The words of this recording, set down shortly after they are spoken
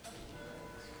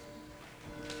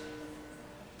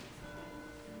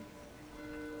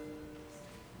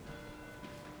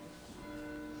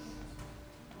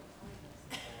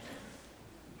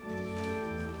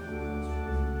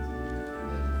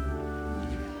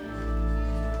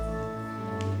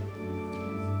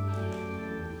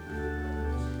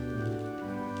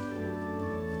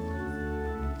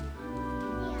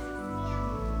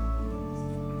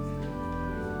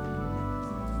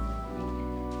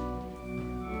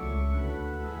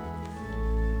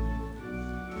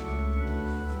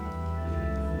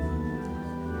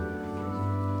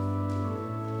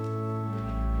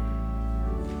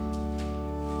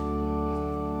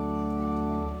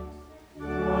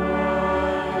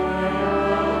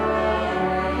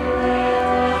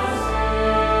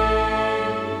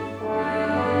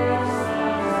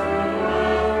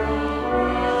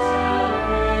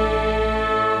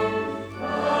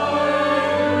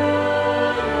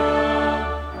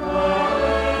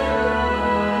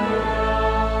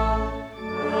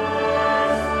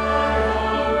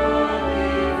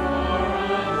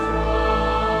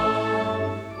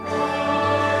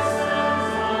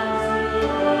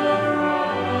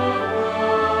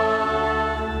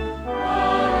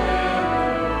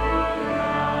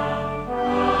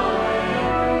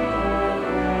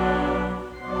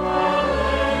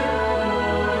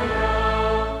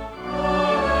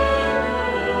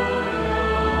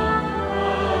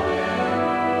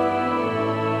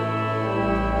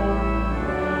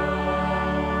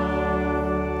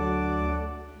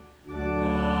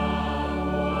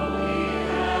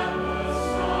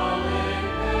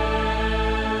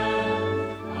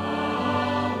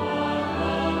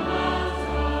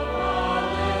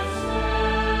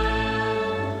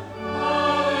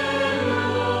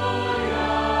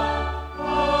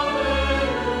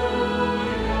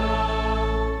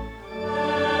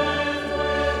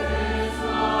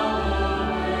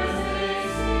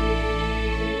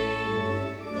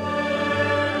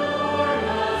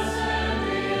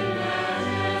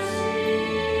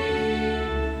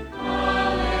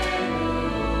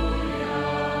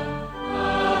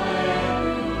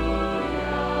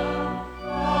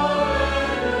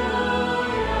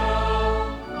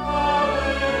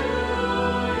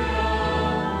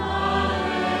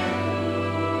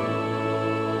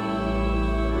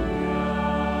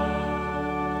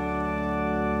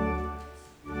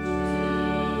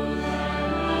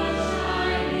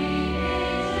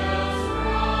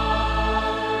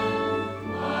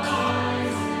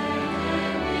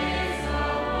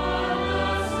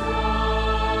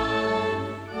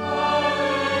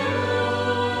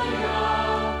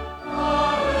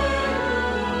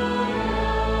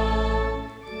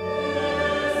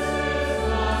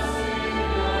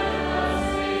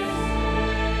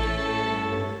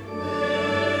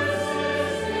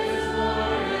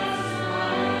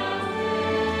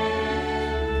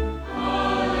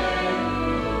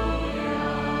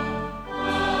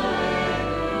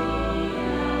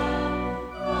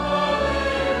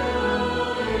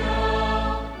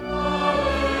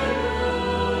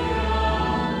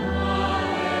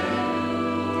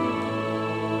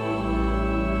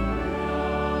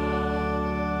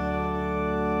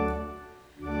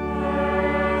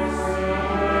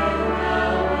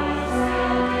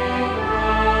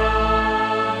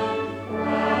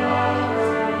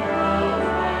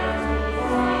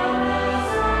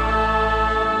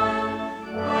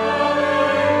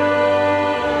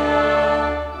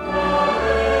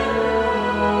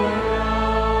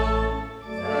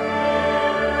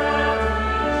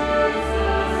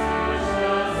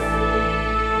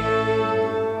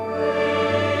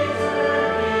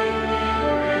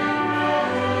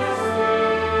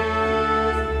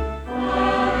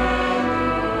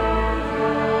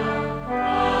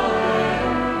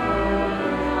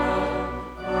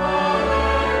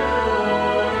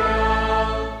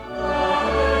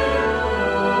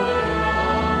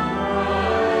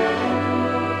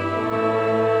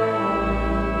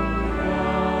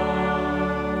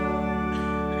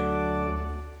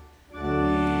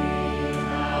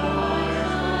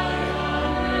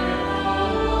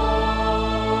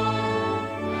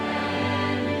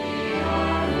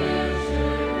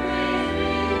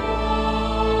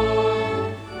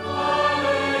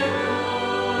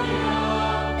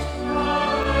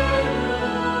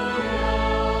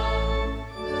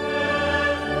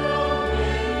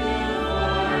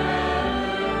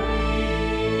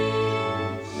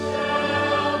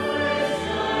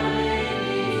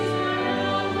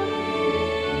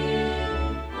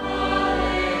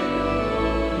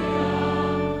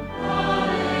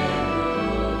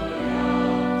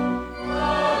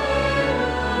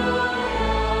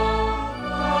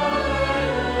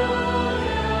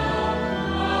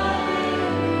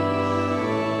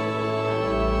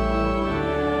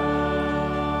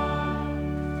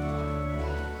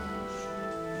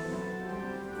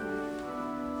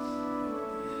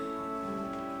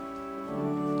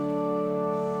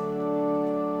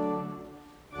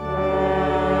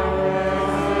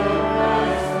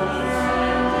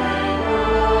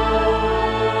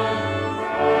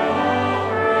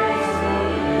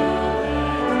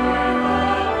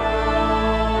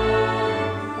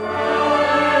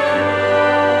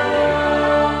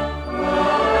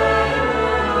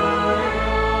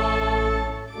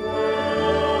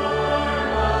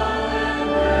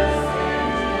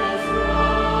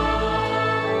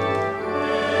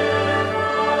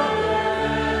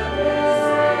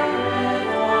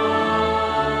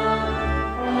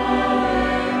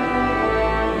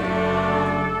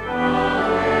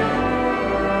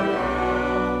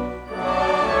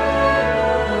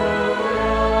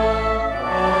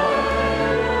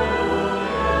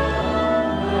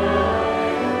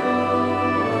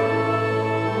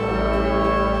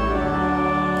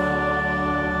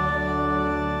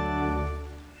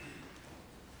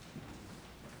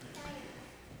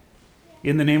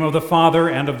In the name of the Father,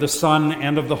 and of the Son,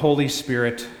 and of the Holy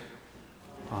Spirit.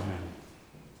 Amen.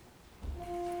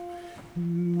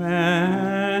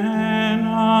 Men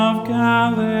of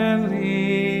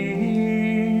Galilee,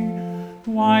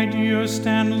 why do you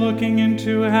stand looking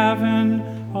into heaven?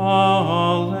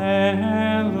 Alleluia.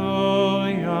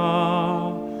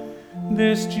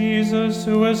 This Jesus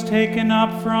who was taken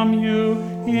up from you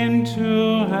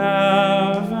into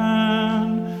heaven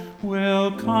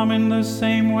will come in the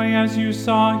same way as you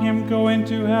saw him go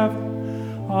into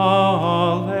heaven.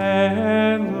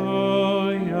 Alleluia.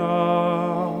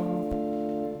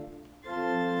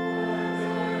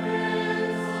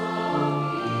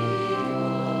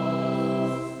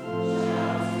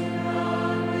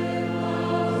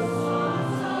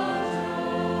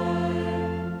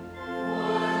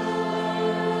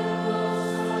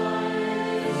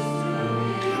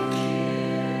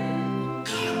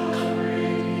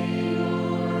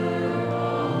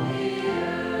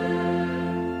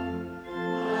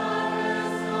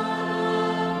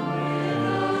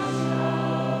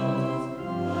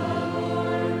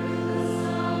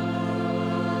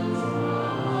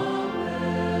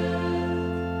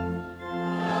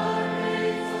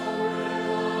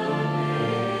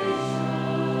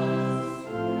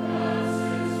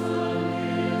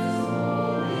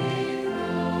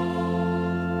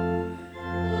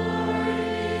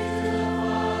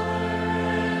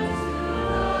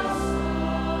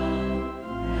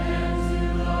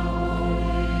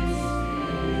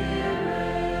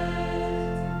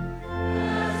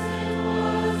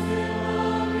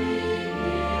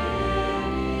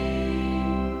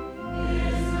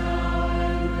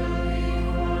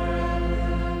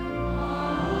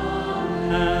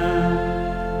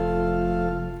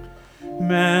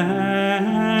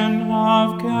 Men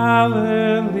of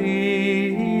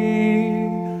Galilee,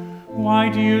 why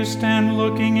do you stand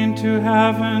looking into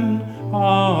heaven?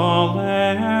 Alleluia.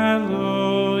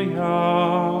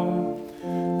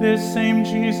 This same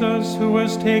Jesus who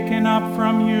was taken up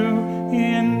from you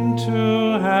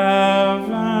into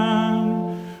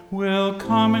heaven will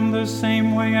come in the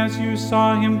same way as you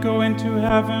saw him go into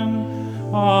heaven.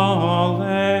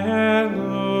 Alleluia.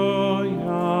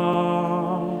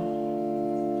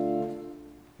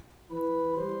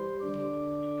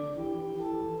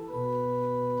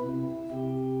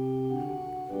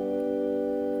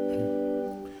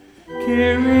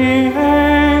 Kyrie,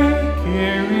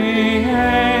 Kyrie,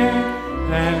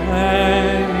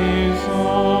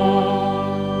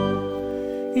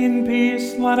 eleison. In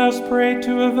peace let us pray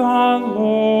to the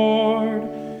Lord.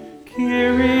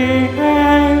 Kyrie,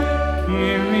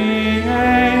 Kyrie,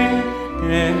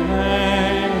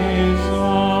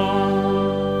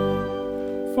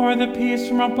 eleison. For the peace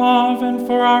from above and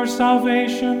for our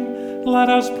salvation, let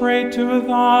us pray to the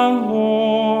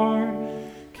Lord.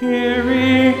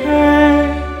 Kyrie,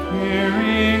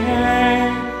 Kyrie,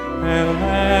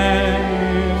 eleison.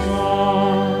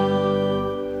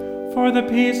 For the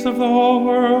peace of the whole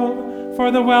world,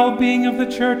 for the well-being of the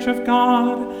Church of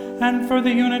God, and for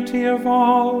the unity of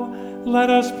all, let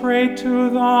us pray to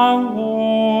the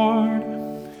Lord.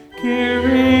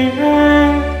 Kyrie,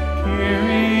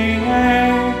 Kyrie,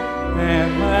 eleison.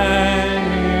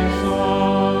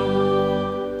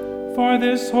 For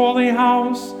this holy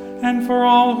house, and for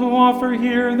all who offer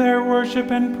here their worship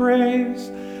and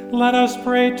praise, let us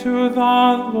pray to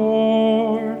the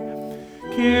Lord.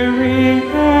 Kyrie,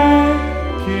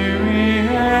 Kyrie,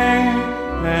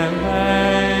 eleison.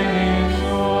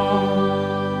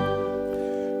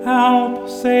 Help,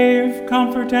 save,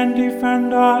 comfort, and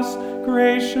defend us,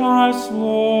 gracious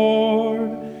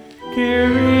Lord.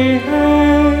 Kyrie,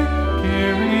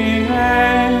 Kyrie,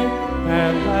 eleison.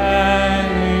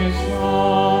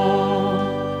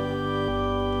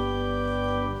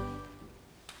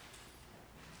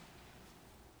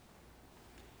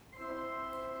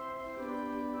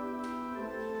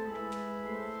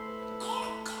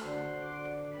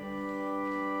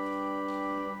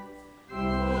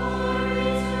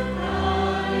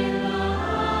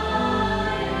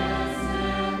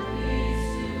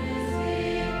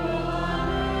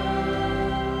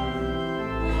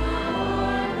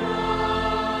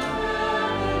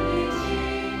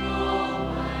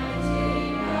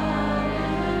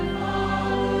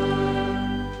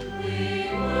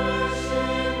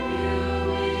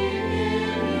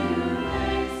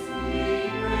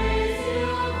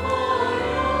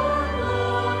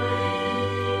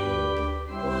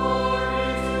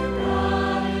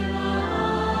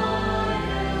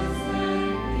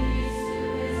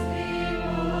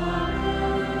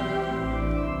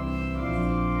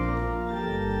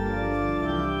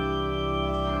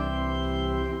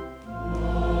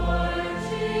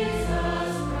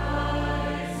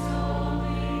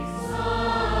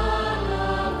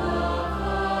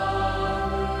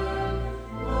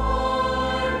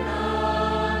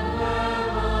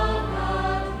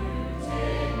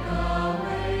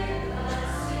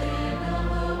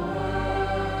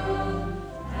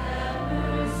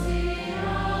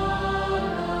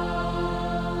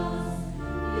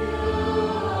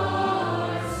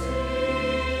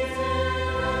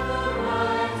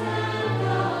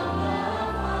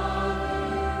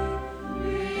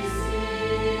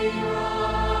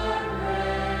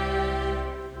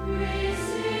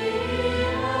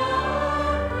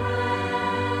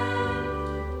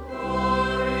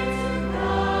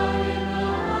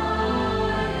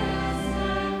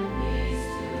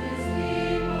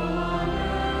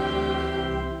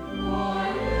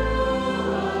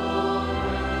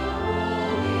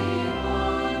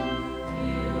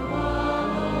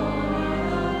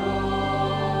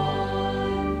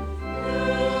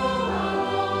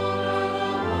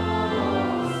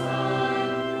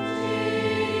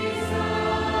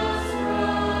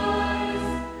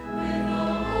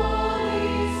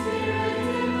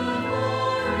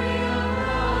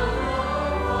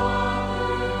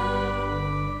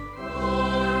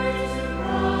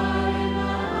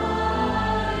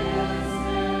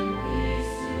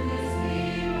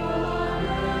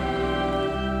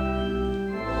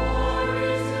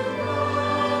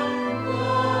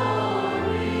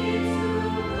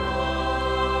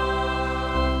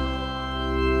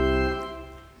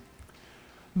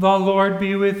 The Lord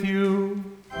be with you.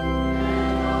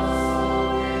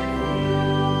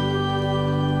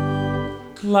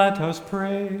 Let us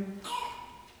pray.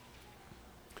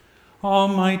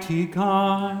 Almighty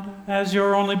God, as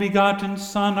your only begotten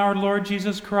Son, our Lord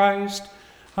Jesus Christ,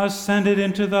 ascended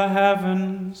into the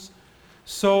heavens,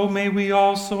 so may we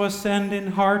also ascend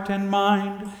in heart and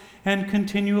mind and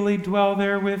continually dwell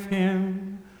there with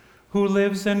him, who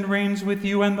lives and reigns with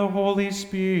you and the Holy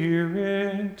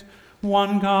Spirit,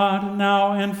 one God,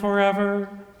 now and forever.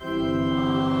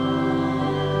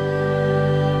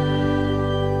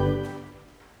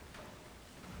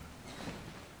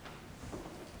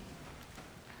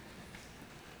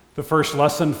 The first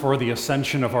lesson for the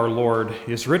Ascension of our Lord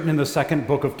is written in the second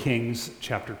book of Kings,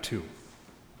 chapter 2.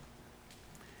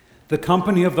 The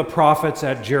company of the prophets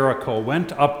at Jericho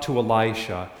went up to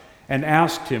Elisha and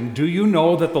asked him, "Do you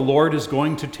know that the Lord is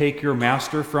going to take your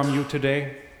master from you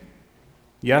today?"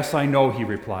 "Yes, I know," he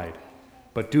replied,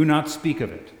 "but do not speak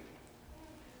of it."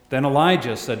 Then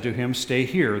Elijah said to him, "Stay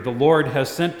here, the Lord has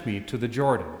sent me to the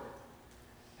Jordan."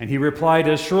 And he replied,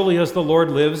 "As surely as the Lord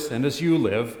lives and as you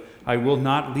live, I will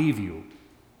not leave you."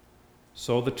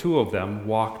 So the two of them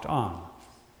walked on.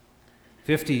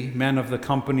 50 men of the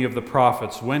company of the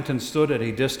prophets went and stood at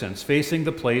a distance, facing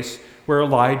the place where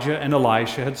Elijah and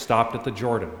Elisha had stopped at the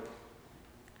Jordan.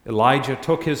 Elijah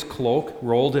took his cloak,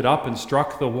 rolled it up, and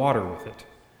struck the water with it.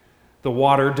 The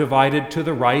water divided to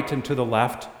the right and to the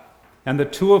left, and the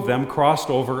two of them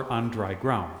crossed over on dry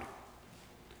ground.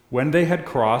 When they had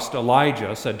crossed,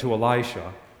 Elijah said to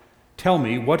Elisha, "Tell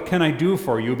me, what can I do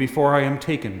for you before I am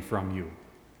taken from you?"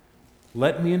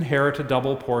 "Let me inherit a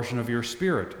double portion of your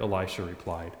spirit," Elisha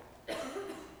replied.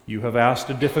 "You have asked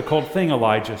a difficult thing,"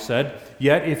 Elijah said,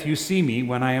 "yet if you see me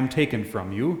when I am taken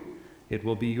from you, it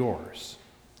will be yours.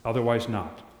 Otherwise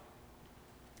not."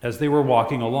 As they were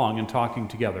walking along and talking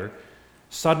together,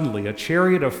 suddenly a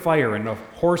chariot of fire and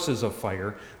horses of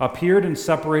fire appeared and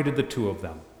separated the two of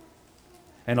them.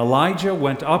 And Elijah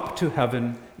went up to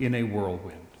heaven in a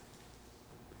whirlwind.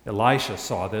 Elisha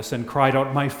saw this and cried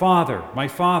out, my father,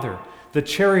 the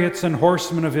chariots and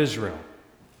horsemen of Israel."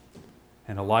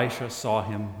 And Elisha saw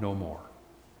him no more.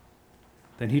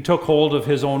 Then he took hold of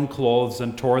his own clothes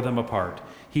and tore them apart.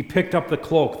 He picked up the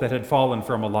cloak that had fallen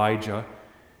from Elijah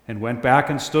and went back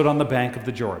and stood on the bank of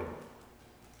the Jordan.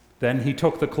 Then he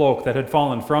took the cloak that had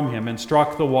fallen from him and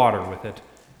struck the water with it.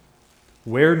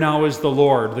 "Where now is the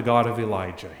Lord, the God of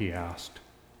Elijah?" he asked.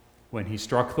 When he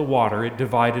struck the water, it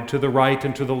divided to the right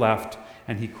and to the left,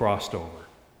 and he crossed over.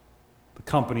 The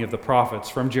company of the prophets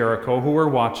from Jericho who were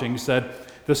watching said,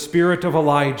 "The spirit of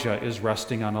Elijah is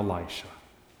resting on Elisha."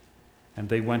 And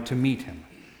they went to meet him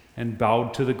and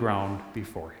bowed to the ground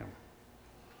before him.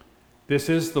 This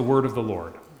is the word of the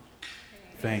Lord.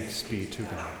 Thanks be to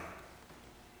God.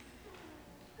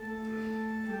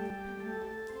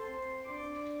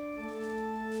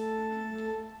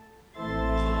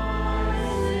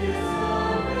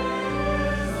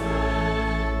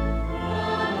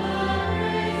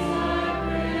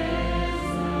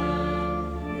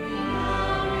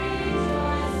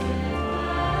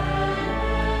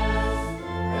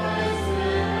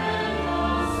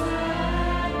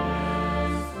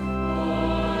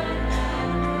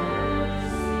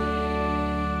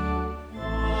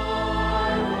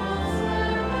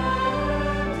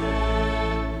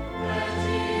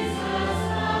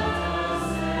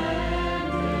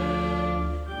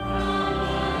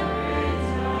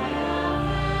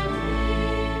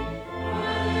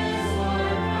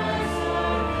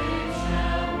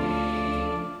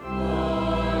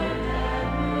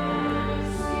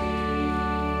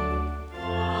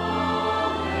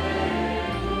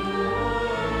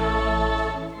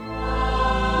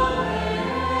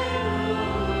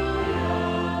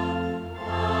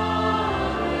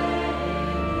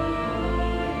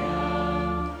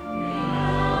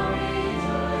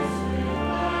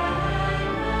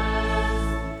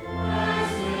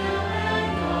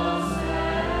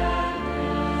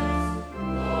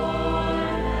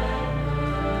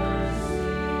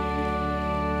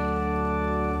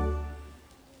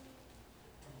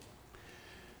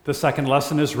 The second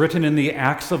lesson is written in the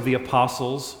Acts of the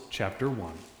Apostles, chapter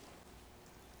 1.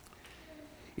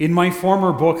 In my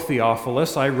former book,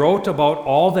 Theophilus, I wrote about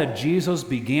all that Jesus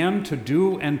began to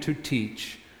do and to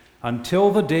teach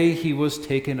until the day he was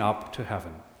taken up to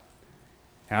heaven,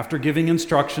 after giving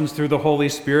instructions through the Holy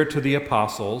Spirit to the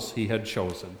apostles he had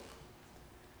chosen.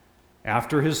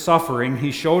 After his suffering,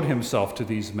 he showed himself to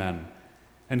these men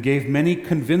and gave many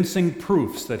convincing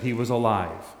proofs that he was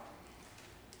alive.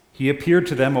 He appeared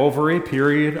to them over a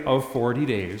period of 40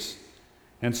 days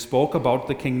and spoke about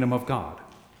the kingdom of God.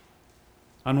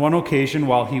 On one occasion,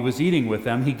 while he was eating with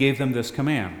them, he gave them this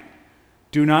command: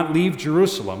 "Do not leave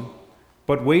Jerusalem,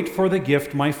 but wait for the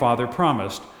gift my Father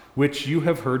promised, which you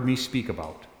have heard me speak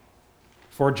about.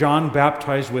 For John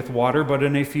baptized with water, but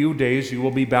in a few days you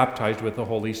will be baptized with the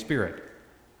Holy Spirit."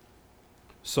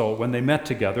 So when they met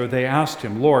together, they asked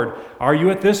him, "Lord, are you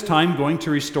at this time going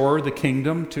to restore the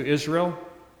kingdom to Israel?"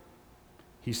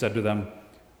 He said to them,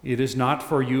 "It is not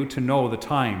for you to know the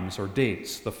times or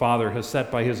dates the Father has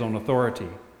set by his own authority.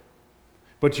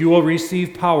 But you will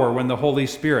receive power when the Holy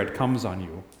Spirit comes on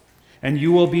you, and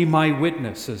you will be my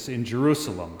witnesses in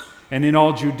Jerusalem and in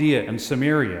all Judea and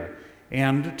Samaria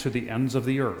and to the ends of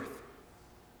the earth."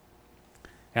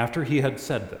 After he had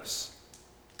said this,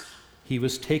 he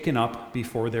was taken up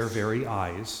before their very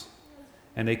eyes,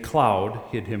 and a cloud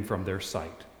hid him from their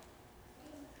sight.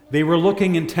 They were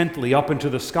looking intently up into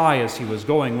the sky as he was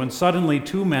going, when suddenly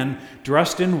 2 men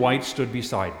dressed in white stood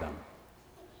beside them.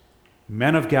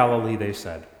 "Men of Galilee," they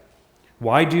said,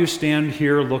 "why do you stand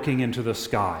here looking into the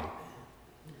sky?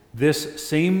 This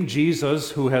same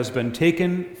Jesus who has been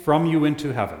taken from you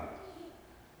into heaven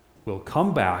will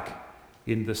come back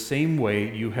in the same way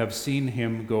you have seen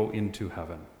him go into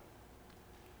heaven."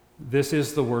 This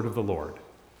is the word of the Lord.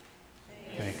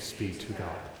 Thanks be to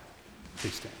God.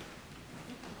 Please stand.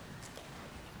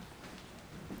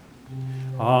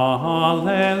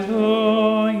 Alleluia.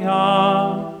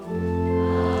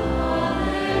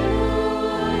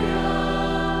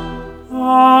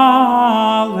 Alleluia.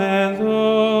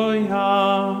 Alleluia.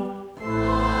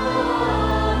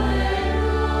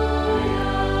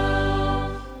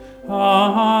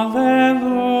 Alleluia.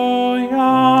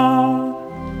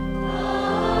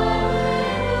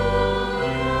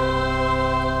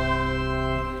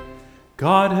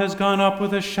 God has gone up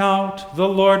with a shout, the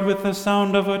Lord with the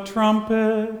sound of a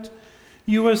trumpet.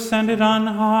 You ascended on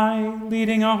high,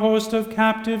 leading a host of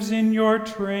captives in your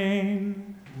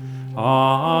train.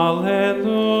 Alleluia.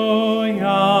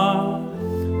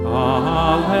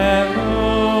 Alleluia.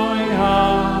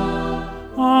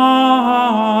 Alleluia.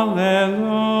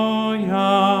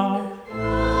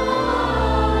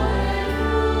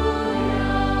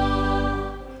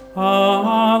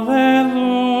 Alleluia.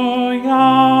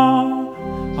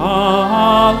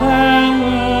 Alleluia.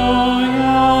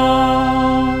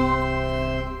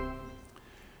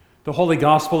 The Holy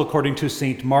Gospel according to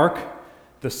St. Mark,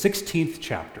 the 16th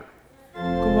chapter.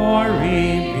 Glory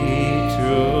be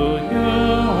to you,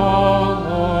 O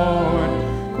Lord.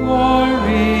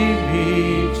 Glory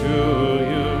be to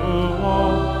you, O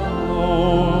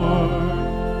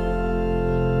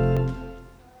Lord.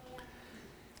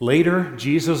 Later,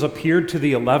 Jesus appeared to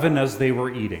the 11 as they were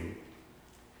eating.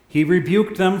 He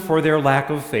rebuked them for their lack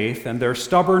of faith and their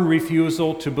stubborn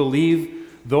refusal to believe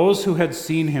those who had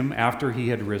seen him after he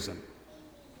had risen.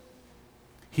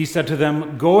 He said to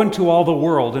them, "Go into all the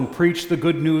world and preach the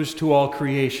good news to all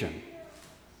creation.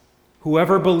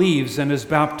 Whoever believes and is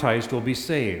baptized will be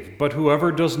saved, but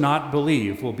whoever does not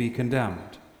believe will be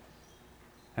condemned.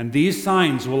 And these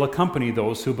signs will accompany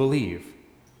those who believe.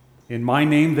 In my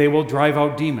name they will drive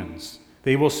out demons.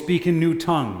 They will speak in new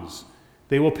tongues.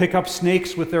 They will pick up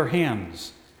snakes with their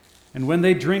hands. And when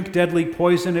they drink deadly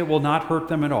poison, it will not hurt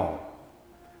them at all.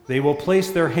 They will place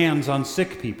their hands on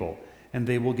sick people, and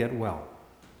they will get well."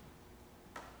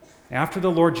 After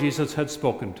the Lord Jesus had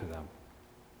spoken to them,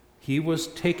 he was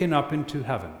taken up into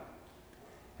heaven,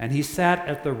 and he sat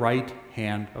at the right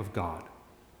hand of God.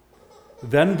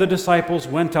 Then the disciples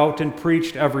went out and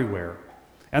preached everywhere,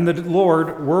 and the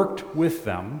Lord worked with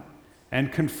them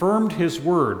and confirmed his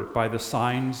word by the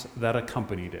signs that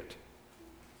accompanied it.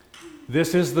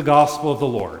 This is the gospel of the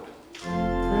Lord.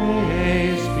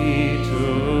 Praise be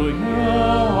to you,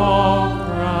 O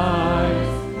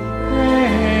Christ.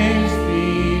 Praise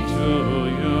be to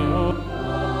you, O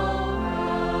Christ.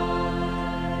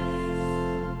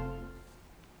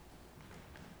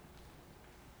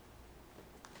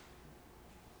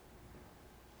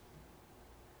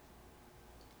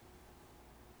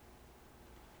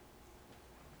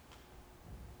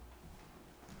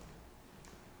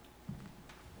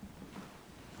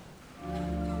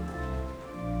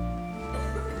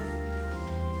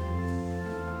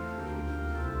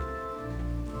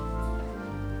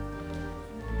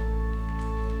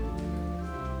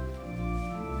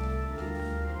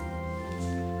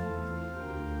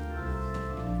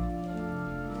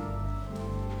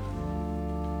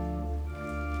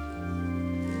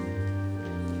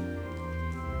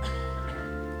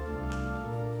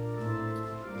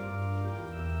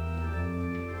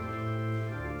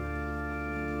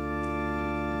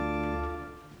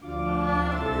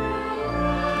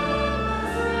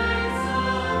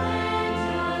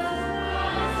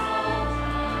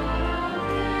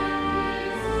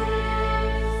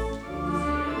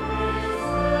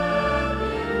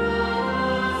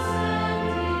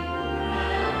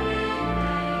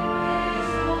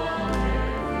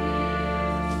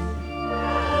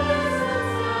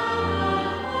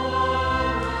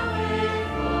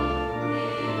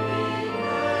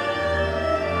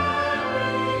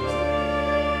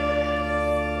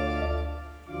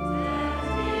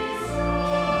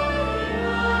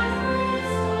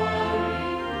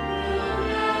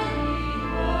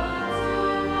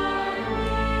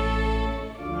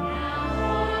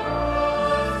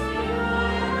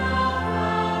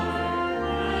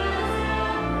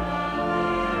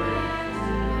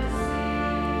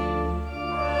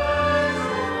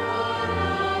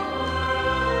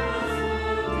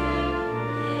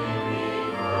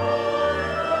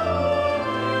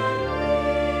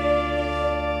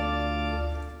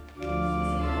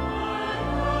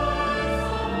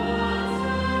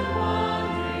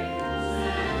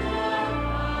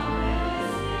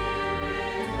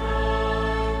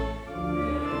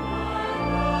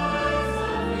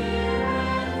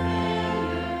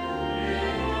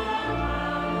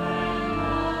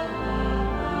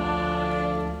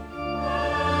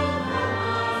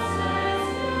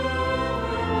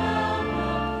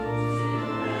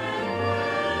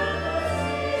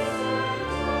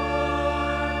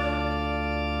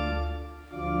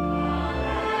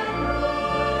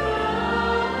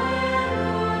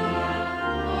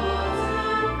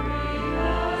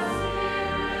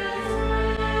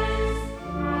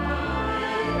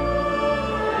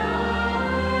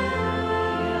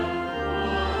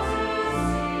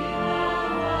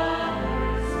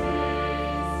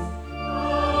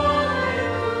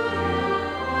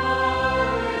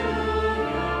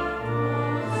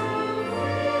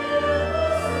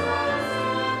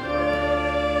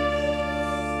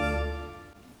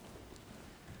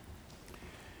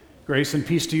 Grace and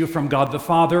peace to you from God the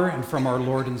Father and from our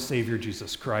Lord and Savior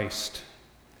Jesus Christ.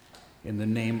 In the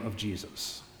name of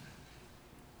Jesus.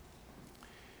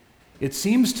 It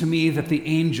seems to me that the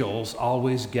angels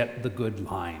always get the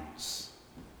good lines.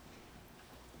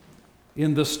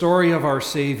 In the story of our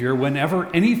Savior, whenever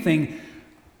anything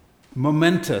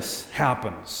momentous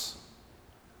happens,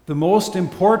 the most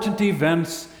important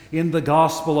events in the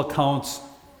gospel accounts,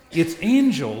 it's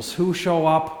angels who show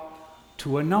up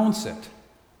to announce it.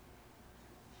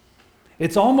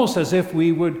 It's almost as if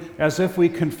we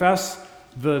confess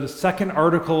the second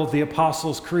article of the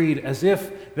Apostles' Creed, as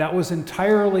if that was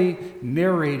entirely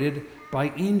narrated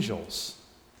by angels.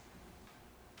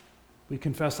 We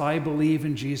confess, I believe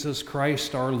in Jesus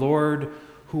Christ, our Lord,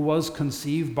 who was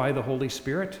conceived by the Holy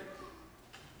Spirit.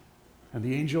 And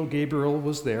the angel Gabriel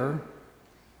was there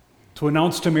to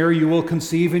announce to Mary, you will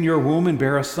conceive in your womb and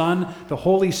bear a son. The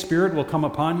Holy Spirit will come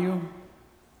upon you.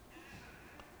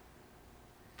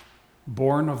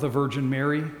 Born of the Virgin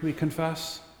Mary, we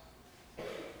confess.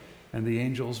 And the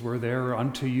angels were there.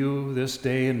 Unto you this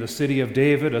day in the city of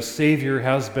David a Savior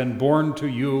has been born to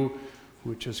you,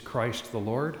 which is Christ the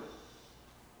Lord.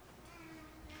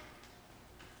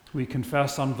 We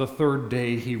confess on the third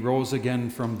day he rose again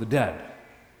from the dead.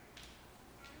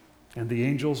 And the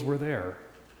angels were there,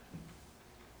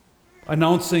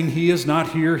 announcing he is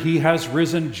not here, he has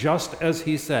risen just as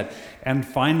he said. And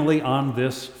finally, on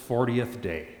this 40th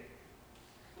day,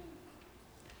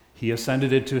 he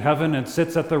ascended into heaven and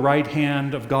sits at the right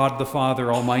hand of God the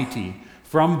Father Almighty.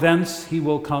 From thence he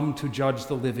will come to judge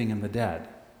the living and the dead.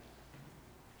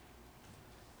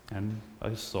 And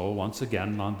so once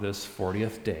again on this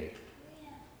 40th day,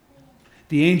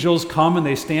 the angels come and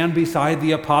they stand beside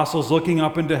the apostles looking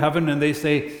up into heaven, and they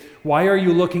say, why are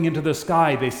you looking into the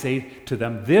sky? They say to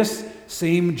them, this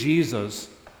same Jesus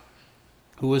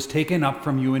who was taken up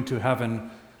from you into heaven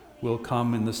will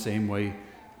come in the same way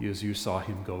as you saw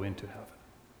him go into heaven.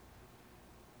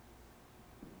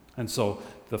 And so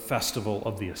the festival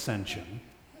of the Ascension,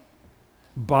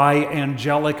 by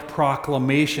angelic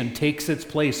proclamation, takes its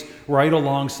place right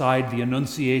alongside the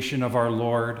Annunciation of our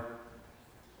Lord,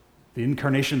 the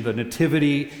incarnation, the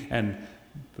nativity, and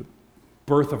the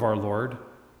birth of our Lord,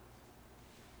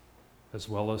 as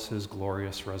well as his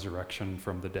glorious resurrection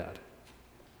from the dead.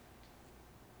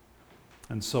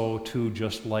 And so, too,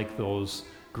 just like those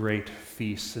great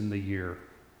feasts in the year,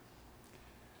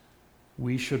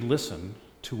 we should listen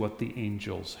to what the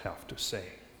angels have to say.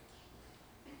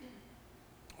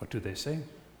 What do they say?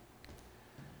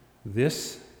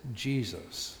 This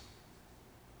Jesus,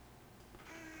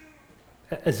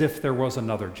 as if there was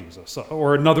another Jesus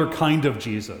or another kind of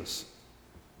Jesus.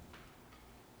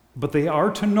 But they are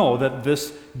to know that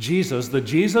this Jesus, the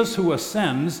Jesus who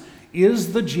ascends,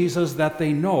 is the Jesus that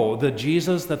they know, the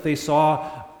Jesus that they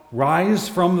saw rise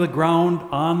from the ground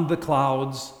on the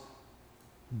clouds.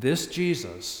 This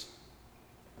Jesus,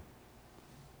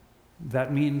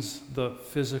 that means the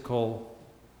physical,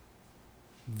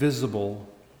 visible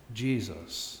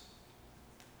Jesus.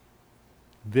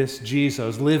 This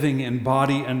Jesus, living in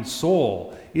body and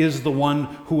soul, is the one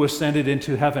who ascended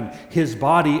into heaven. His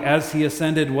body, as he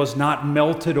ascended, was not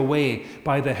melted away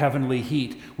by the heavenly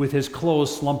heat, with his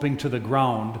clothes slumping to the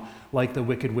ground like the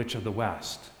Wicked Witch of the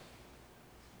West.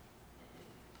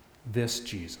 This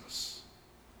Jesus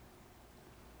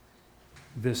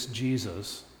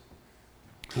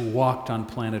who walked on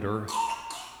planet Earth,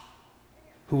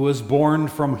 who was born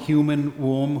from human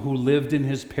womb, who lived in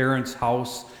his parents'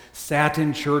 house, sat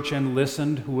in church and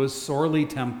listened, who was sorely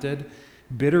tempted,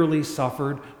 bitterly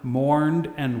suffered,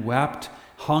 mourned and wept,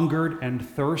 hungered and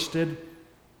thirsted.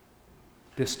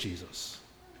 This Jesus,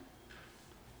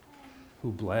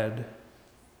 who bled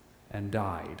and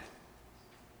died.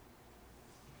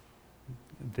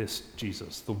 This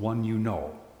Jesus, the one you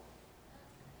know,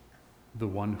 the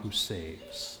one who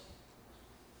saves.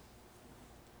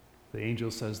 The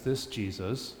angel says, this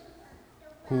Jesus,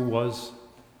 who was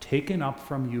taken up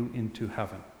from you into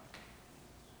heaven.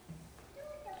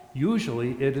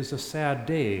 Usually it is a sad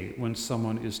day when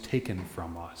someone is taken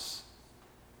from us,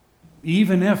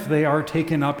 even if they are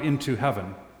taken up into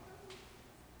heaven.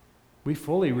 We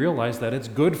fully realize that it's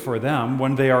good for them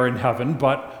when they are in heaven,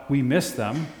 but we miss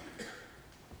them,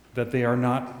 that they are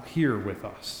not here with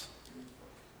us.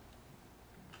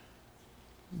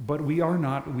 But we are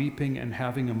not weeping and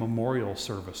having a memorial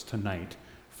service tonight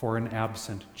for an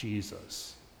absent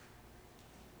Jesus,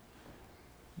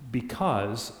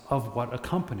 because of what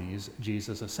accompanies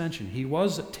Jesus' ascension. He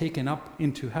was taken up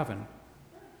into heaven.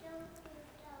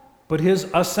 But his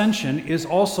ascension is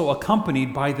also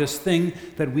accompanied by this thing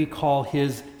that we call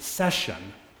his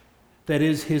session. That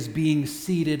is, his being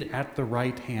seated at the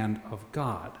right hand of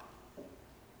God.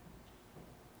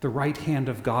 The right hand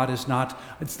of God is not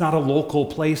a local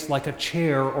place like a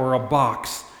chair or a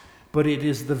box, but it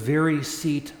is the very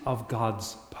seat of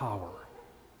God's power.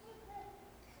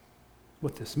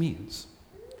 What this means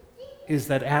is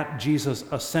that at Jesus'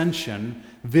 ascension,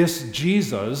 this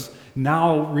Jesus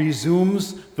now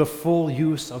resumes the full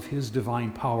use of his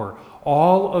divine power,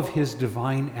 all of his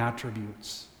divine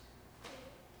attributes.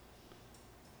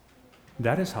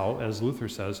 That is how, as Luther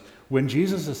says, when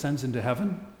Jesus ascends into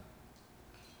heaven,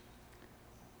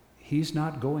 he's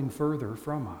not going further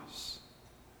from us.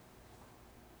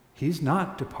 He's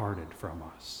not departed from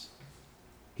us.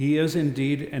 He is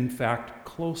indeed, in fact,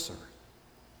 closer.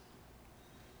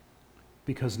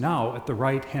 Because now, at the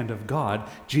right hand of God,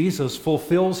 Jesus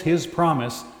fulfills his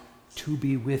promise to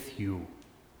be with you.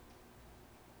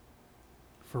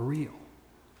 For real.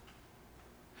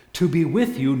 To be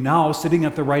with you now, sitting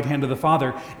at the right hand of the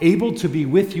Father, able to be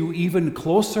with you even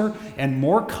closer and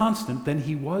more constant than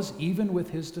he was even with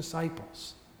his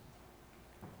disciples.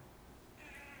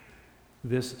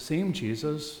 This same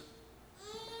Jesus,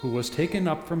 who was taken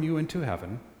up from you into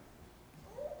heaven,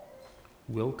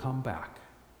 will come back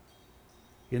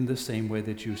in the same way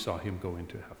that you saw him go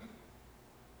into heaven.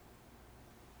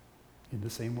 In the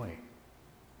same way.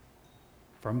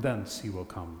 From thence he will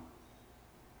come.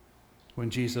 When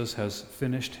Jesus has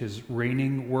finished his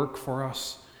reigning work for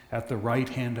us at the right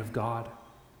hand of God,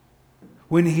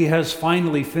 when he has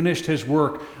finally finished his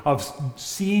work of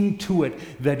seeing to it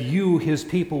that you, his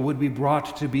people, would be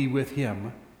brought to be with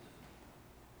him,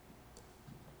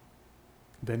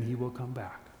 then he will come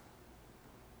back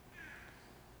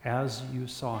as you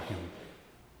saw him.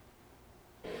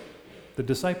 The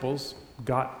disciples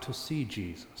got to see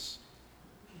Jesus.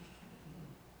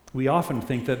 We often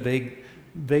think that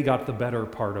they got the better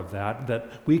part of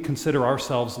that we consider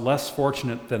ourselves less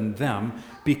fortunate than them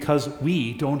because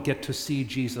we don't get to see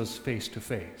Jesus face to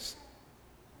face.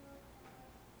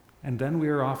 And then we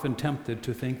are often tempted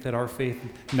to think that our faith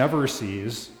never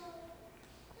sees,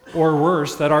 or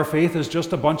worse, that our faith is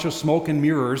just a bunch of smoke and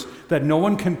mirrors that no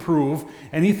one can prove.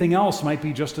 Anything else might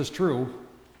be just as true.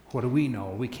 What do we know?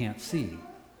 We can't see.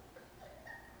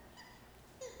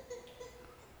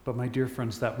 But my dear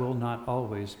friends, that will not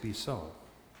always be so.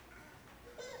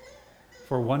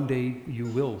 For one day you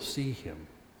will see him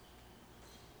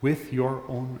with your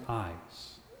own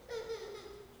eyes.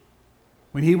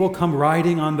 When he will come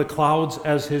riding on the clouds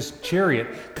as his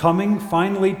chariot, coming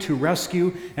finally to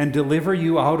rescue and deliver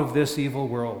you out of this evil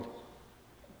world.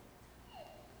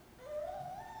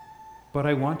 But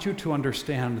I want you to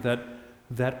understand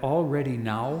that already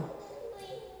now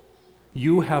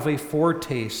you have a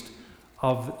foretaste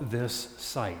of this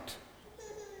sight.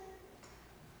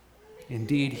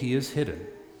 Indeed, he is hidden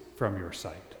from your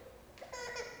sight.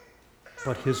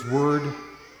 But his word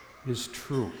is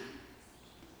true.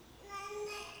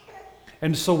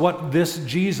 And so what this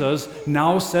Jesus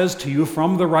now says to you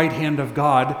from the right hand of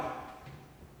God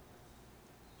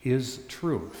is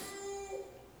truth.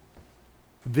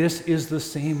 This is the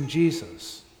same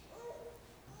Jesus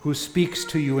who speaks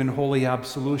to you in holy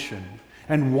absolution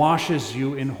and washes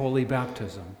you in holy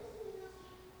baptism.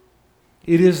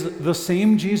 It is the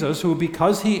same Jesus who,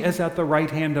 because he is at the right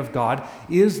hand of God,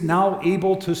 is now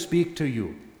able to speak to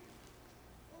you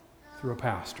through a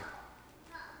pastor,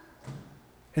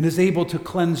 and is able to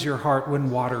cleanse your heart when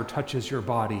water touches your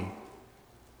body.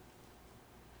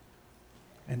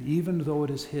 And even though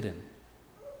it is hidden,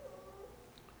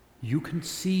 you can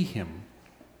see him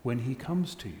when he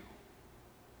comes to you.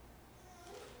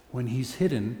 When he's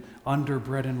hidden under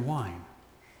bread and wine,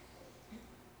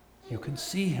 you can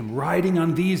see him riding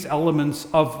on these elements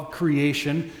of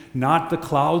creation, not the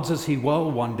clouds as he will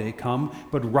one day come,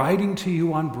 but riding to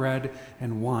you on bread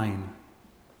and wine.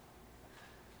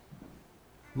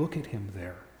 Look at him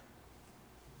there.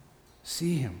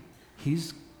 See him.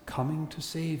 He's coming to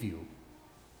save you.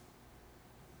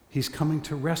 He's coming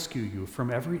to rescue you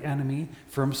from every enemy,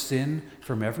 from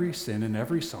every sin and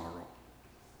every sorrow.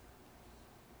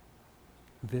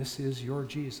 This is your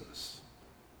Jesus.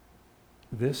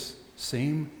 This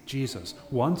same Jesus,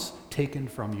 once taken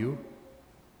from you,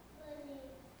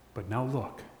 but now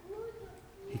look,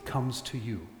 he comes to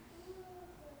you,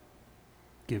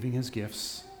 giving his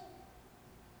gifts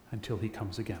until he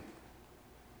comes again.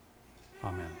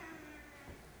 Amen.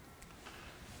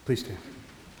 Please stand.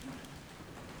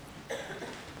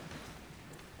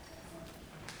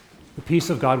 The peace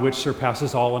of God, which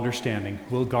surpasses all understanding,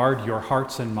 will guard your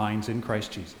hearts and minds in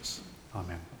Christ Jesus.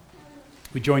 Amen.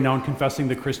 We join now in confessing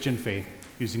the Christian faith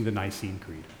using the Nicene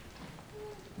Creed.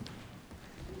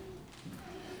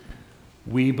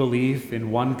 We believe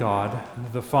in one God,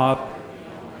 the Father,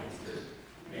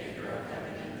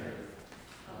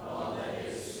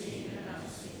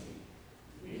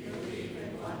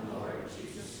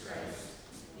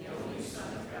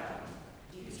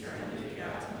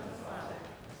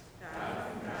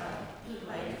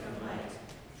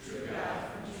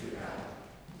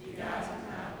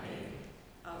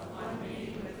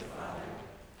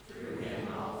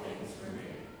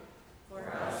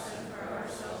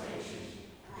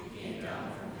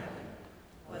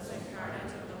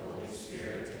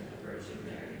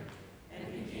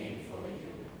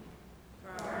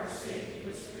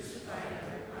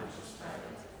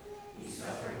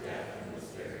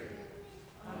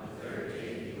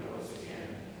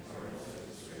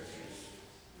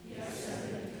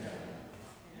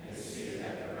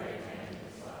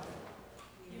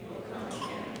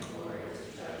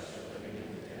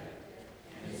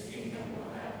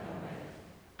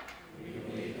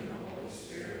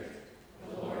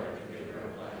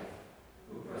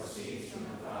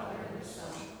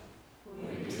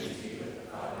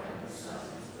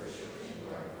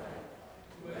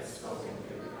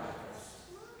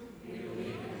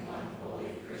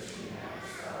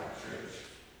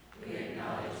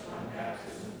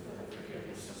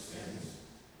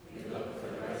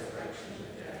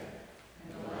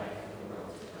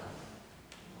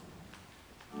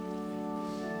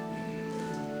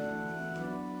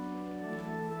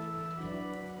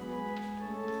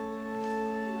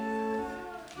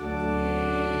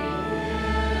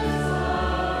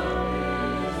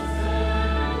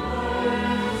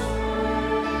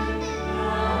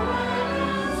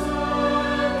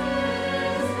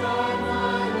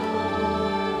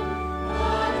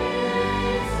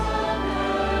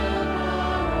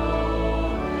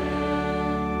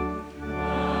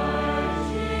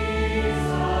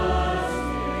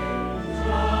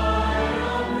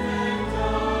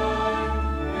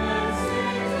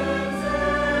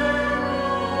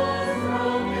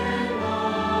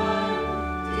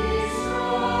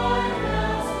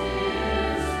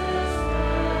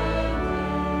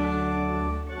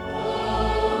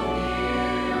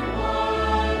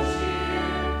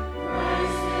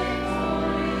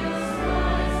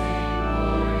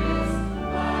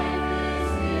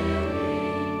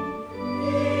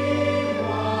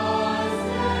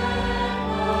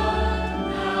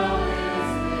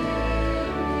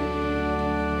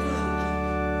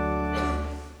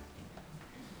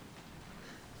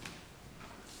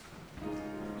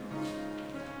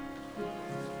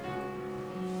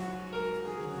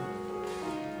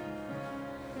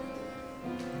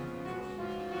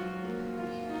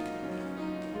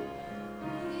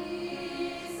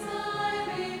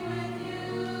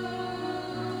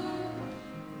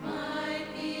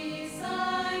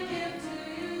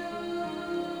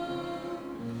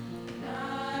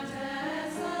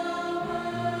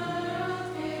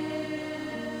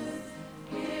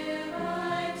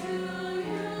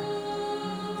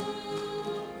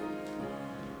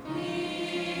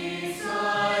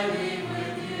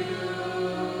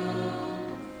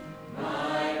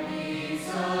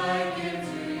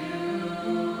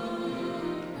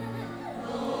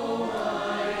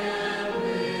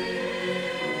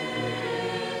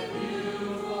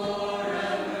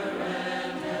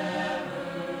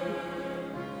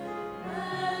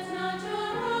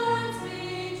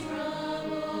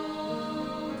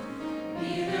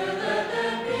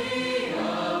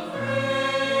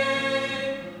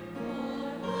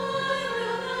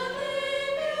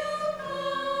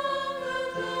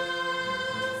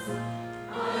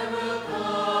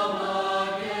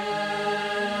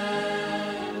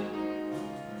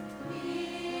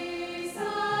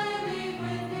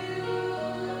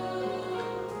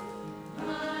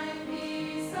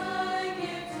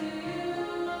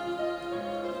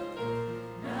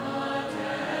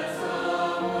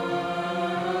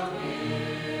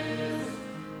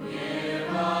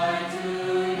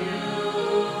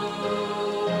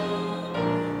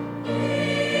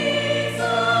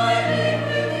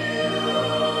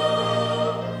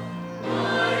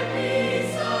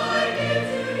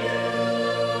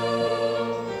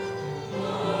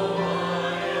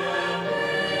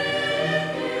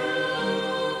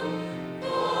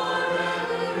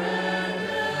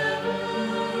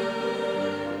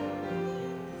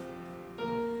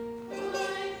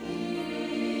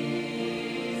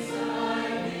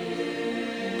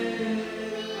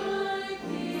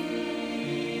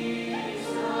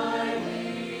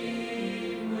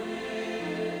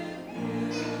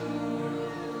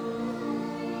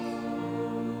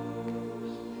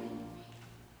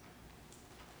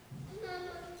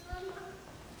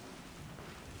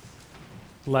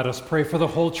 Let us pray for the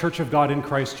whole Church of God in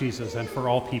Christ Jesus and for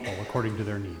all people according to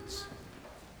their needs.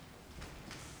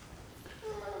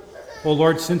 O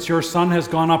Lord, since your Son has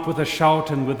gone up with a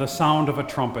shout and with the sound of a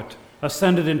trumpet,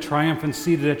 ascended in triumph and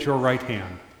seated at your right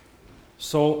hand,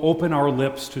 so open our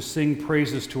lips to sing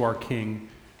praises to our King,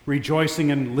 rejoicing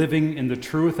and living in the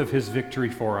truth of his victory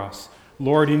for us.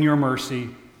 Lord, in your mercy,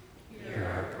 hear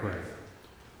our prayer.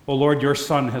 O Lord, your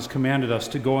Son has commanded us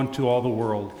to go into all the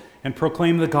world and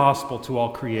proclaim the gospel to all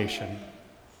creation.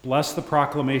 Bless the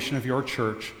proclamation of your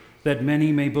church, that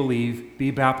many may believe, be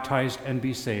baptized, and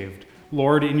be saved.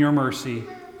 Lord, in your mercy,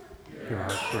 hear our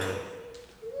prayer.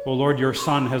 O Lord, your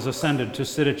Son has ascended to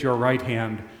sit at your right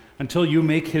hand until you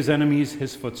make his enemies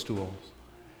his footstools.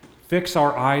 Fix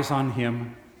our eyes on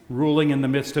him, ruling in the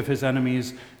midst of his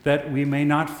enemies, that we may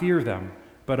not fear them,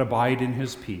 but abide in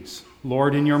his peace.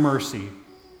 Lord, in your mercy,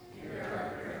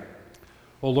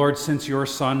 O Lord, since your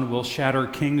Son will shatter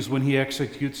kings when he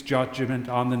executes judgment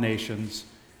on the nations,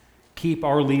 keep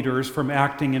our leaders from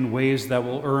acting in ways that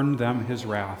will earn them his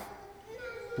wrath.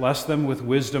 Bless them with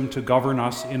wisdom to govern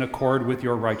us in accord with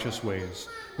your righteous ways.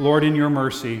 Lord, in your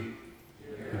mercy,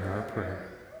 hear our prayer.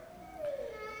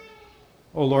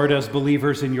 O Lord, as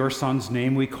believers in your Son's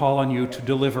name, we call on you to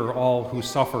deliver all who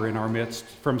suffer in our midst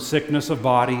from sickness of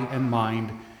body and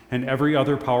mind and every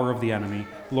other power of the enemy.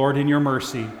 Lord, in your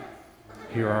mercy,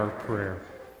 hear our prayer.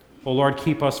 O Lord,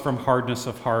 keep us from hardness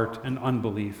of heart and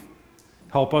unbelief.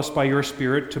 Help us by your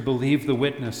Spirit to believe the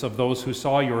witness of those who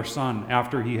saw your Son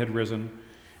after he had risen,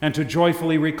 and to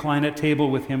joyfully recline at table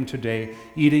with him today,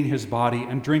 eating his body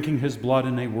and drinking his blood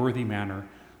in a worthy manner.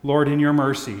 Lord, in your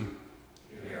mercy,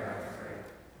 hear our prayer.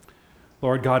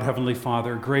 Lord God, Heavenly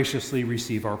Father, graciously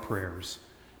receive our prayers.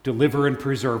 Deliver and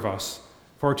preserve us,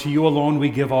 for to you alone we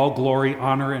give all glory,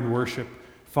 honor, and worship,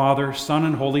 Father, Son,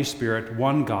 and Holy Spirit,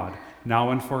 one God,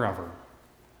 now and forever.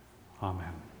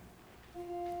 Amen.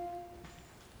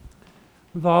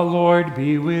 The Lord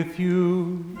be with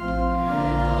you.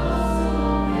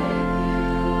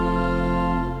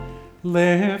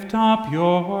 Lift up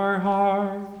your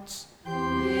hearts.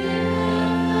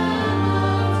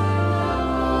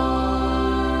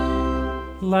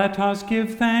 Let us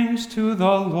give thanks to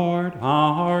the Lord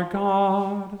our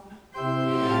God.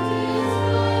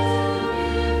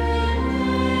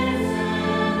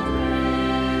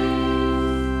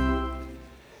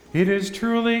 It is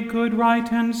truly good,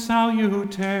 right, and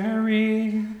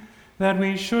salutary that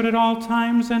we should at all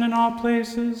times and in all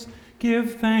places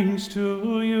give thanks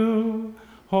to you,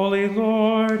 Holy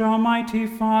Lord, Almighty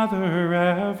Father,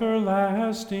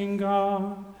 everlasting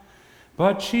God.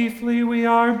 But chiefly we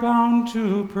are bound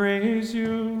to praise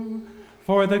you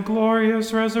for the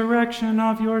glorious resurrection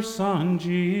of your Son,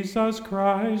 Jesus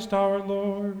Christ our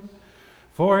Lord.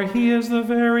 For he is the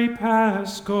very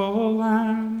Paschal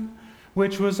Lamb,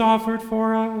 which was offered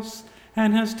for us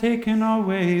and has taken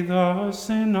away the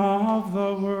sin of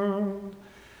the world.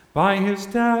 By his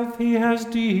death he has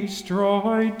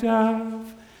destroyed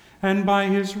death, and by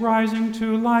his rising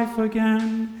to life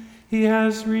again he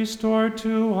has restored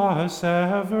to us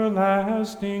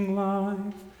everlasting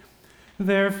life.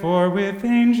 Therefore, with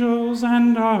angels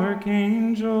and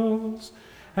archangels,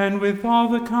 and with all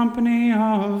the company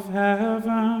of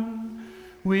heaven,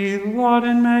 we laud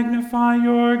and magnify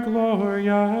your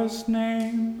glorious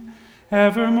name,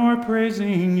 evermore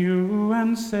praising you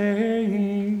and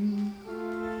saying,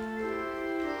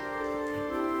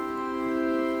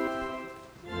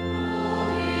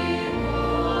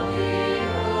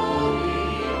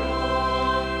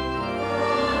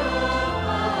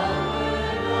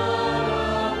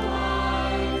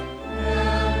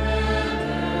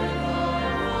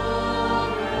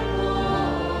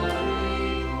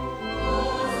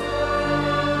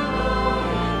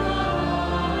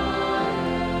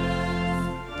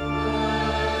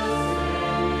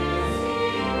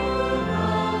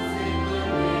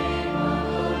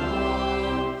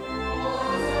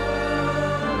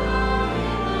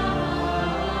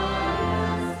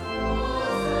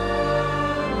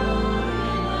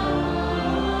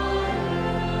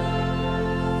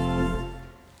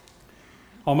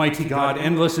 Almighty God,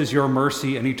 endless is your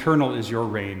mercy and eternal is your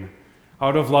reign.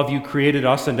 Out of love you created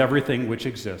us and everything which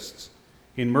exists.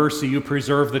 In mercy you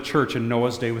preserved the church in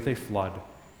Noah's day with a flood.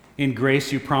 In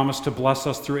grace you promised to bless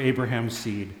us through Abraham's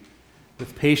seed.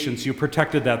 With patience you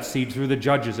protected that seed through the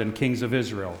judges and kings of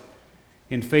Israel.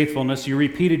 In faithfulness you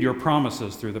repeated your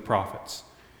promises through the prophets.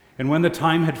 And when the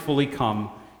time had fully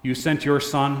come, you sent your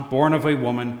Son, born of a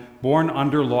woman, born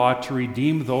under law, to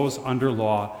redeem those under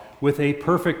law, with a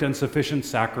perfect and sufficient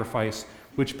sacrifice,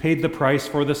 which paid the price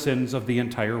for the sins of the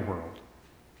entire world.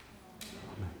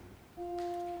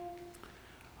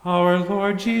 Our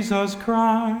Lord Jesus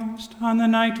Christ, on the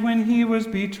night when he was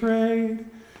betrayed,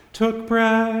 took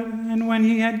bread, and when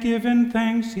he had given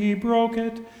thanks, he broke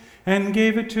it and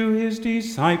gave it to his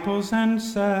disciples and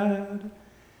said,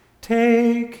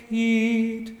 "Take,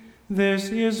 eat, this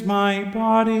is my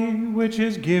body, which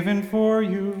is given for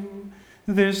you.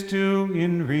 This do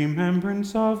in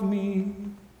remembrance of me."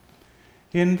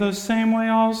 In the same way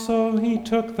also he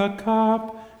took the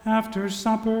cup after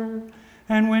supper,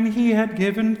 and when he had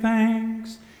given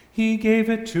thanks, he gave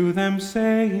it to them,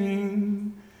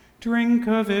 saying, "Drink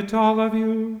of it, all of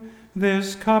you.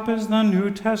 This cup is the New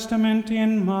Testament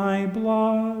in my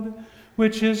blood,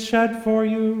 which is shed for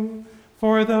you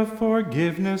for the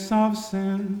forgiveness of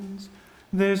sins.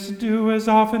 This do as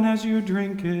often as you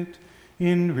drink it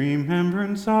in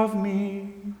remembrance of me."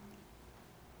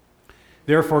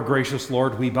 Therefore, gracious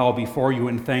Lord, we bow before you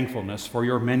in thankfulness for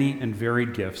your many and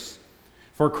varied gifts,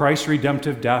 for Christ's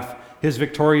redemptive death, his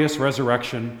victorious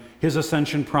resurrection, his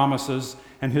ascension promises,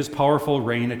 and his powerful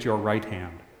reign at your right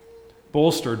hand.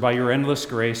 Bolstered by your endless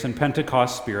grace and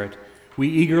Pentecost Spirit, we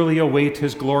eagerly await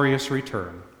his glorious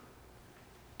return.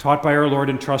 Taught by our Lord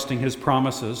and trusting his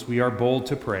promises, we are bold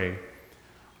to pray,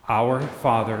 "Our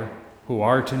Father, who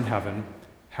art in heaven,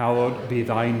 hallowed be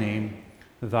thy name.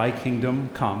 Thy kingdom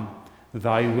come,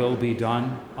 thy will be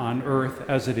done on earth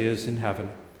as it is in heaven.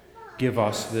 Give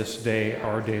us this day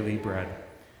our daily bread,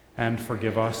 and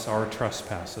forgive us our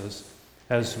trespasses,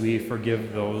 as we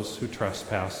forgive those who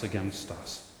trespass against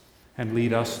us. And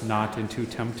lead us not into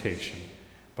temptation,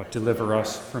 but deliver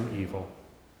us from evil.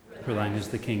 For thine is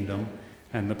the kingdom,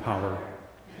 and the power,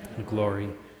 and the glory,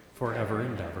 forever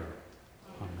and ever.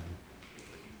 Amen."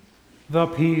 The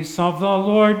peace of the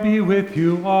Lord be with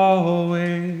you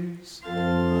always.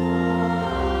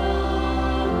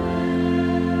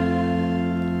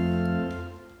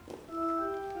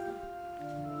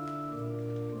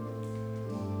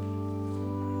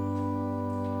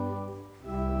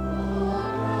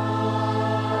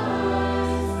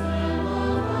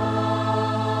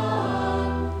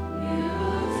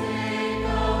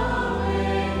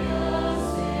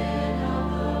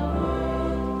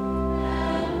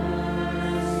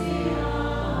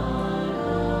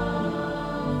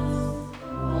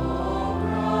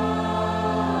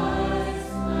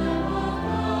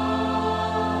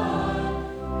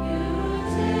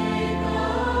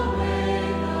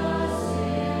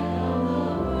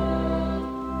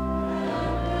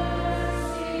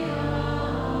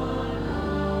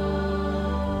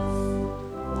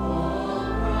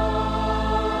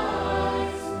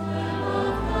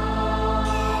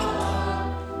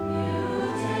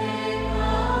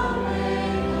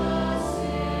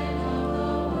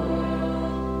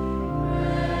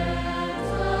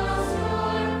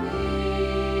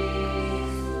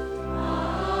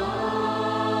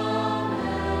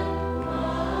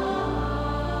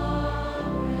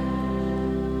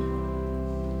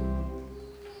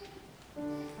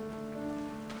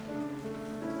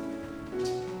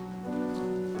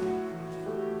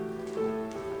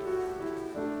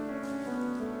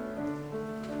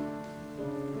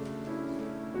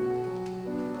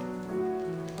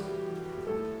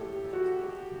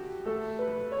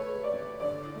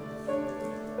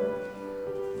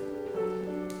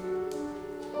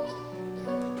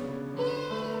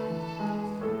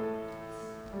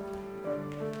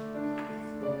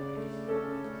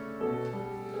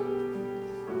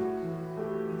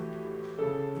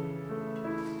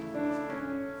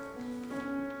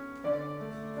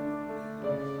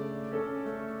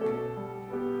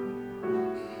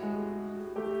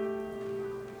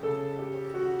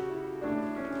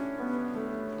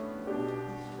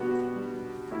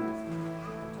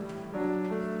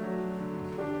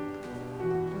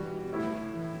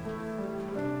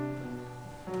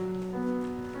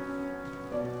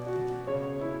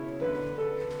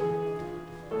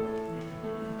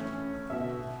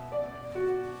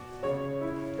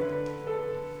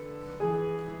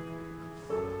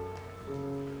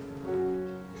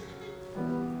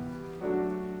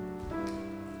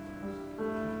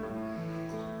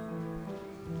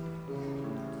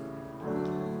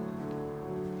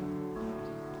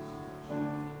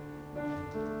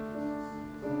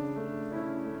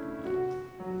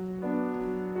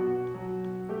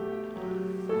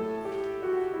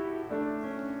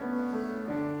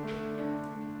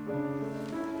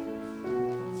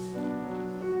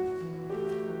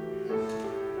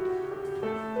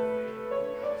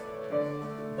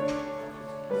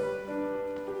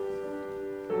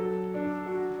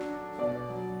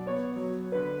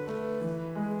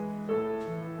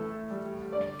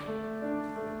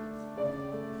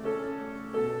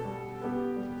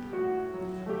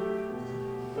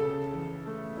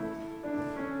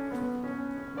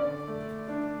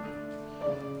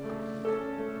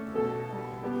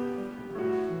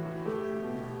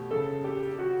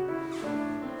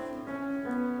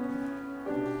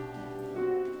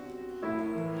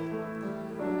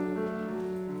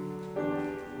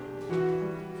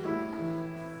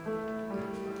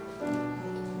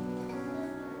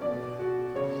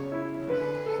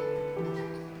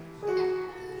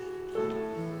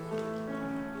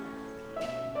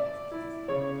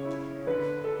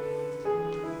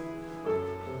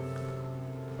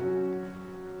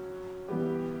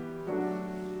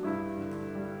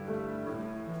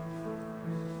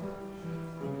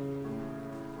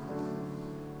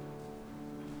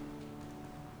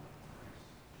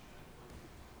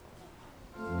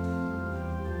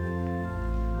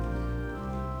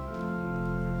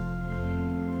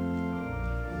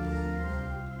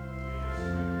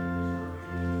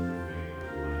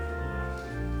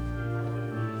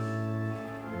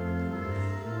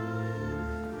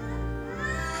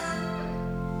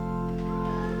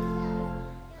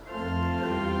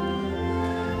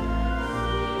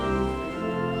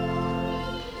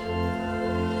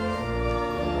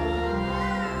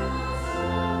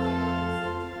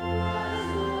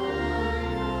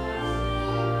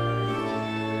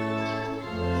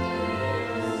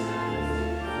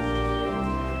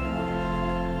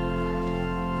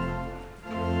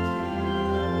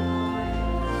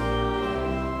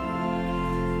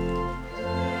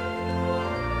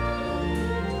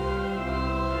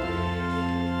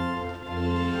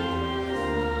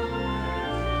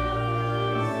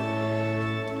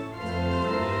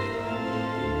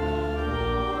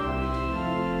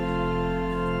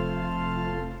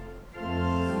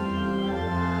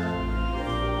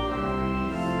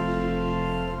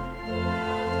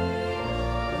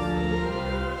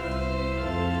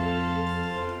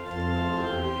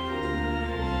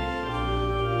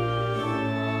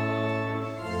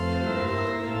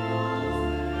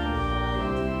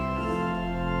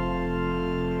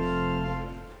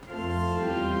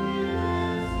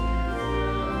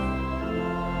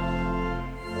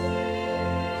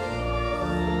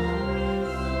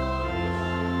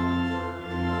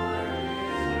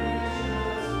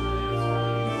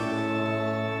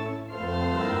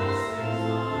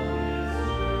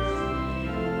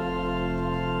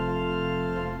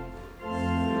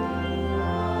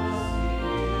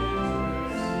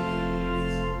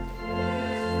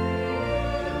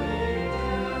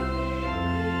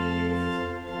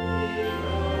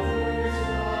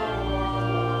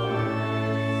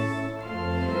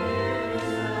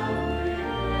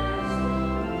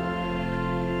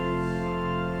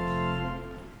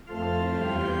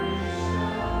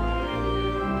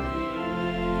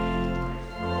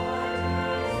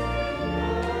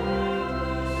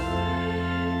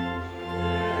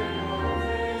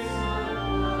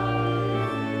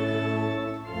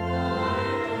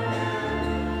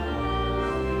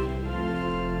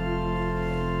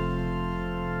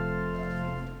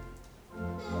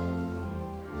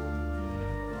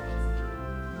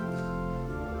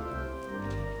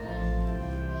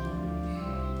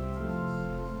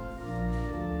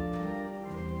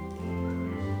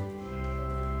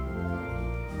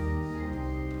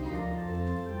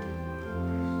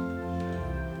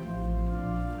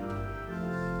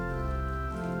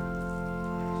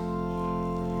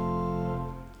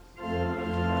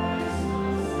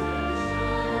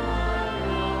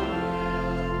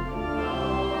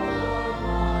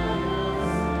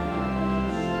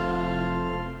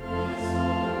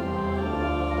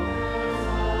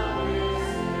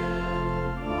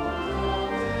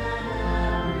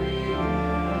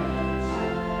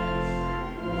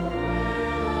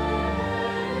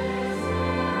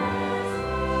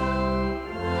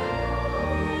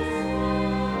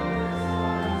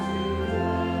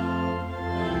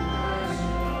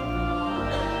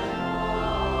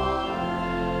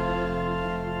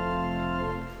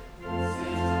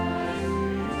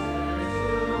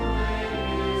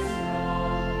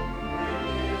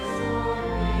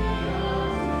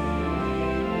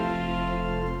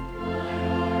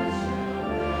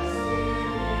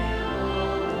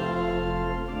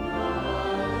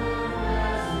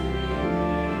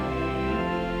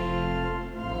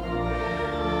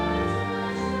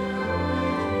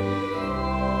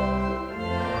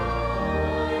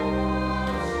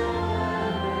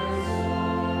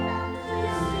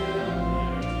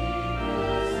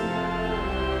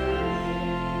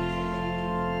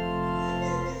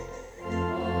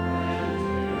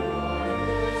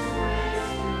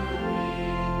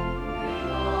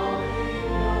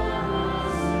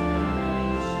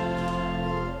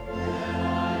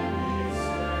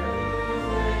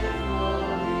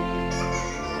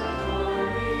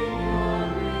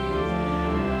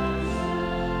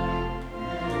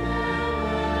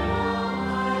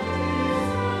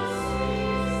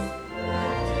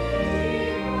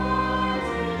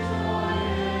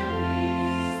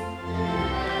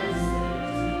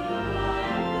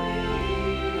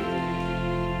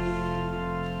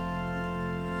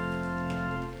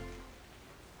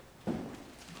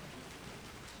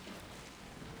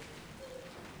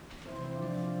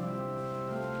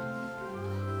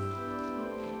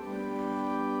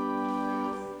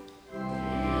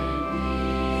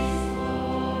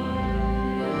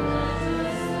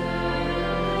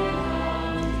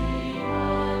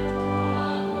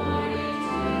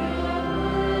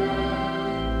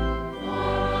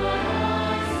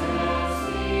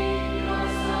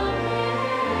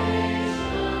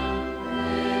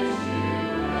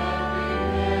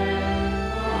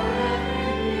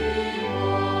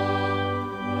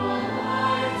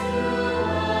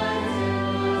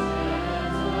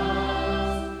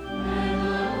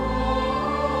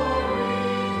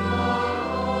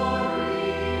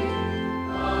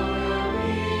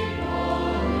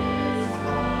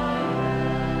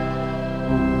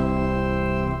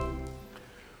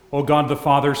 O God the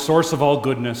Father, source of all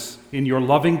goodness, in your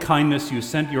loving kindness you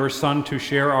sent your Son to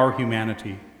share our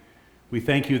humanity. We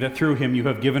thank you that through him you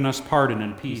have given us pardon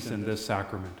and peace in this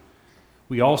sacrament.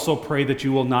 We also pray that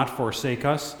you will not forsake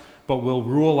us, but will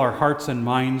rule our hearts and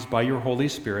minds by your Holy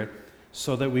Spirit,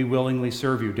 so that we willingly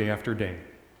serve you day after day.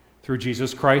 Through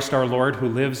Jesus Christ our Lord, who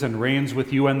lives and reigns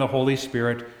with you and the Holy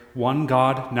Spirit, one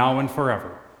God, now and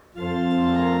forever.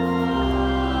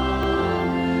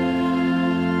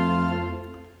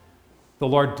 The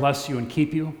Lord bless you and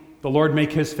keep you. The Lord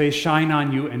make his face shine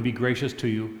on you and be gracious to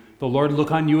you. The Lord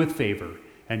look on you with favor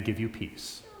and give you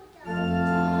peace.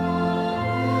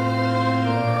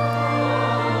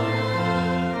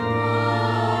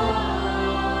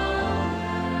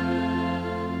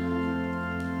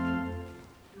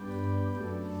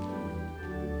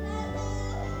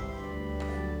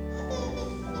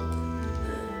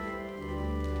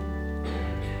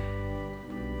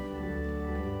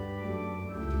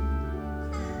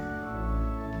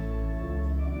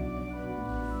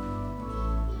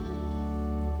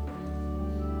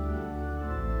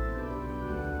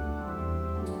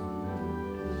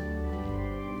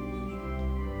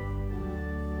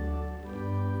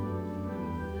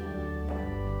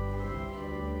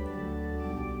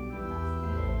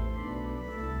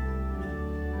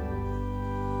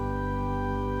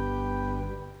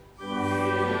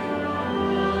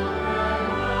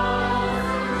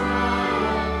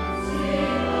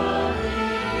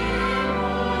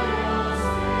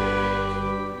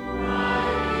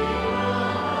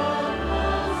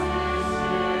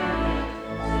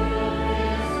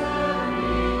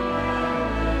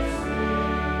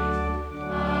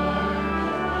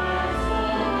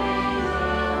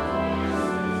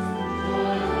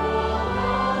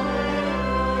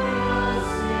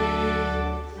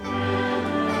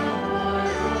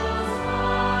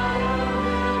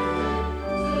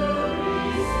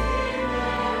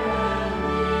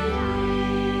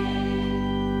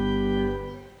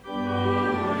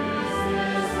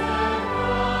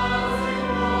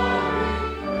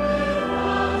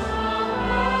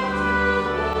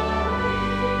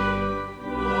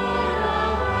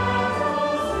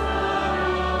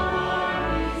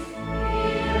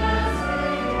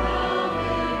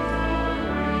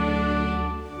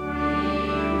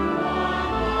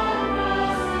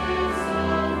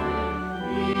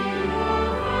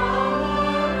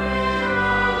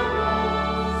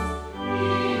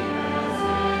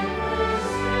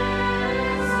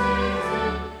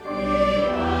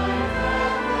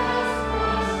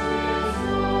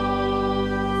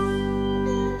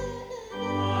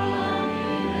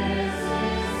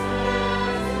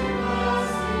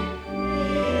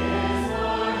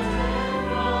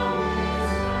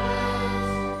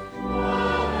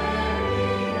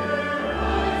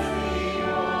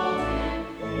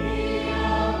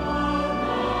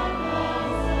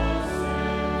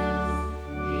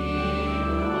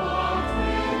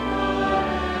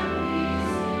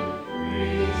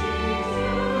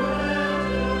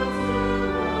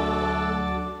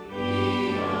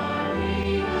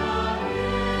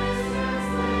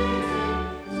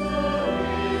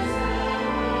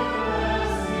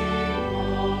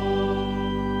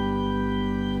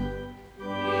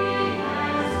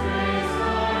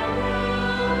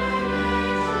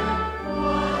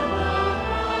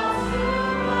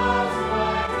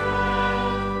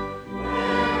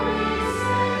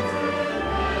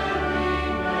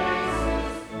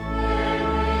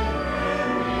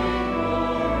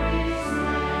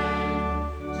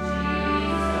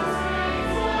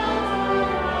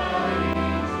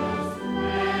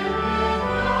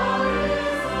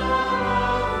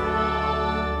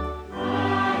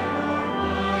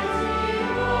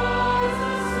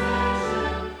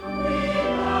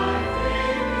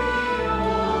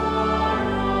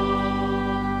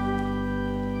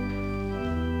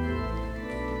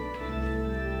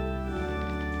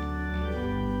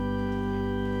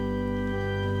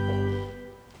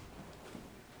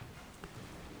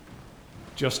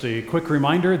 Just a quick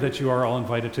reminder that you are all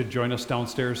invited to join us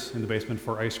downstairs in the basement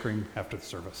for ice cream after the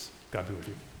service. God be with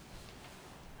you.